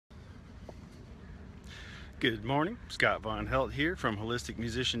Good morning, Scott Von Helt here from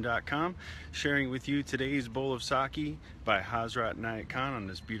holisticmusician.com, sharing with you today's bowl of Saki by Hazrat Inayat on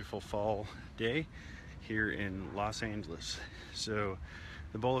this beautiful fall day here in Los Angeles. So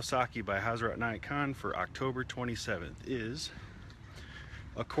the bowl of Saki by Hazrat Inayat for October 27th is: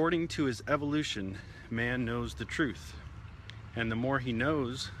 according to his evolution, man knows the truth, and the more he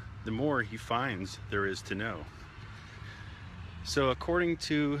knows, the more he finds there is to know. So according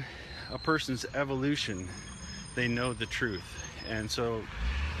to a person's evolution, they know the truth. And so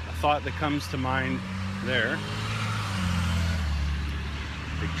a thought that comes to mind there,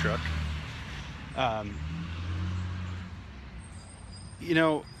 big truck,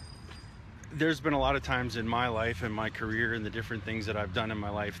 there's been a lot of times in my life and my career and the different things that I've done in my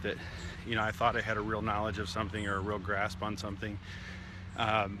life that, I thought I had a real knowledge of something or a real grasp on something.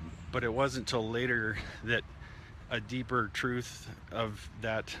 But it wasn't till later that a deeper truth of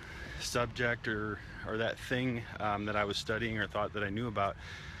that subject or that thing that I was studying or thought that I knew about,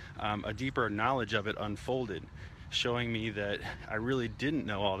 a deeper knowledge of it unfolded, showing me that I really didn't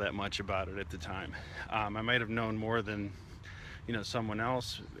know all that much about it at the time. I might have known more than someone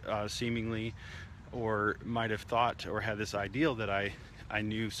else seemingly, or might have thought or had this ideal that I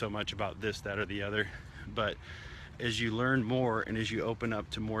knew so much about this, that, or the other. But as you learn more and as you open up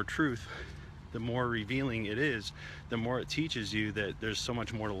to more truth, the more revealing it is, the more it teaches you that there's so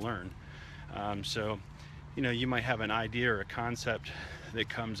much more to learn. So you might have an idea or a concept that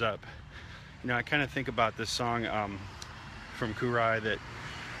comes up. I kind of think about this song from Kurai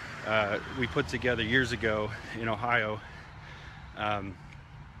that we put together years ago in Ohio. A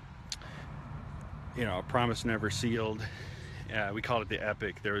Promise Never Sealed. We called it the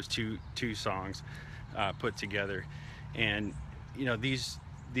Epic. There was two songs put together, and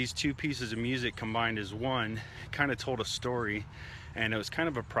these two pieces of music combined as one kind of told a story, and it was kind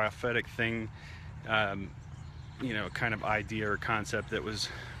of a prophetic thing, kind of idea or concept that was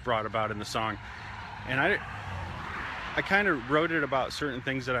brought about in the song. And I kind of wrote it about certain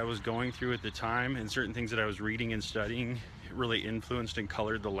things that I was going through at the time, and certain things that I was reading and studying really influenced and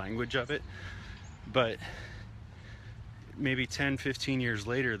colored the language of it. But maybe 10-15 years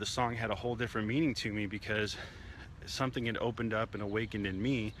later, the song had a whole different meaning to me, because something had opened up and awakened in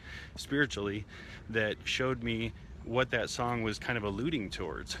me spiritually that showed me what that song was kind of alluding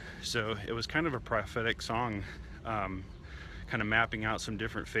towards. So it was kind of a prophetic song, kind of mapping out some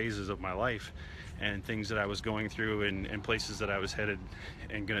different phases of my life and things that I was going through and places that I was headed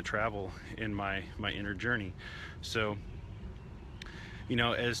and going to travel in my inner journey. So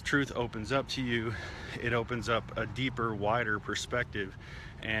as truth opens up to you, it opens up a deeper, wider perspective.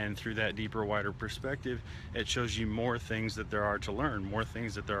 And through that deeper, wider perspective, it shows you more things that there are to learn, more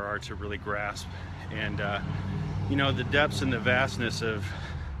things that there are to really grasp. And, the depths and the vastness of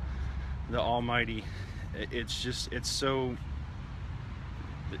the Almighty, it's so,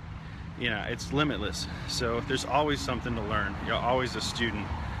 it's limitless. So there's always something to learn. You're always a student.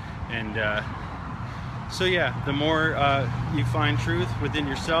 And so yeah, the more you find truth within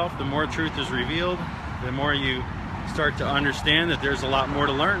yourself, the more truth is revealed, the more you start to understand that there's a lot more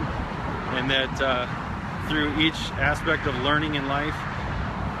to learn, and that through each aspect of learning in life,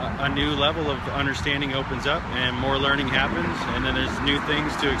 a new level of understanding opens up and more learning happens, and then there's new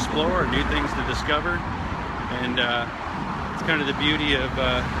things to explore, new things to discover. And it's kind of the beauty of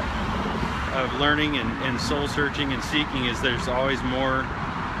learning and soul searching and seeking, is there's always more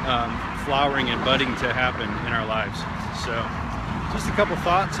flowering and budding to happen in our lives. So just a couple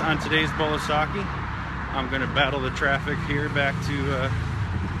thoughts on today's bowl of Saki. I'm going to battle the traffic here back to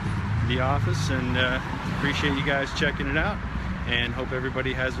the office, and appreciate you guys checking it out, and hope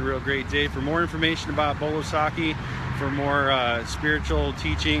everybody has a real great day. For more information about bowl of Saki, for more spiritual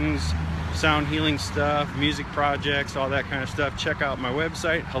teachings, sound healing stuff, music projects, all that kind of stuff, check out my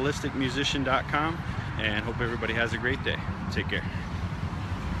website, holisticmusician.com, and hope everybody has a great day. Take care.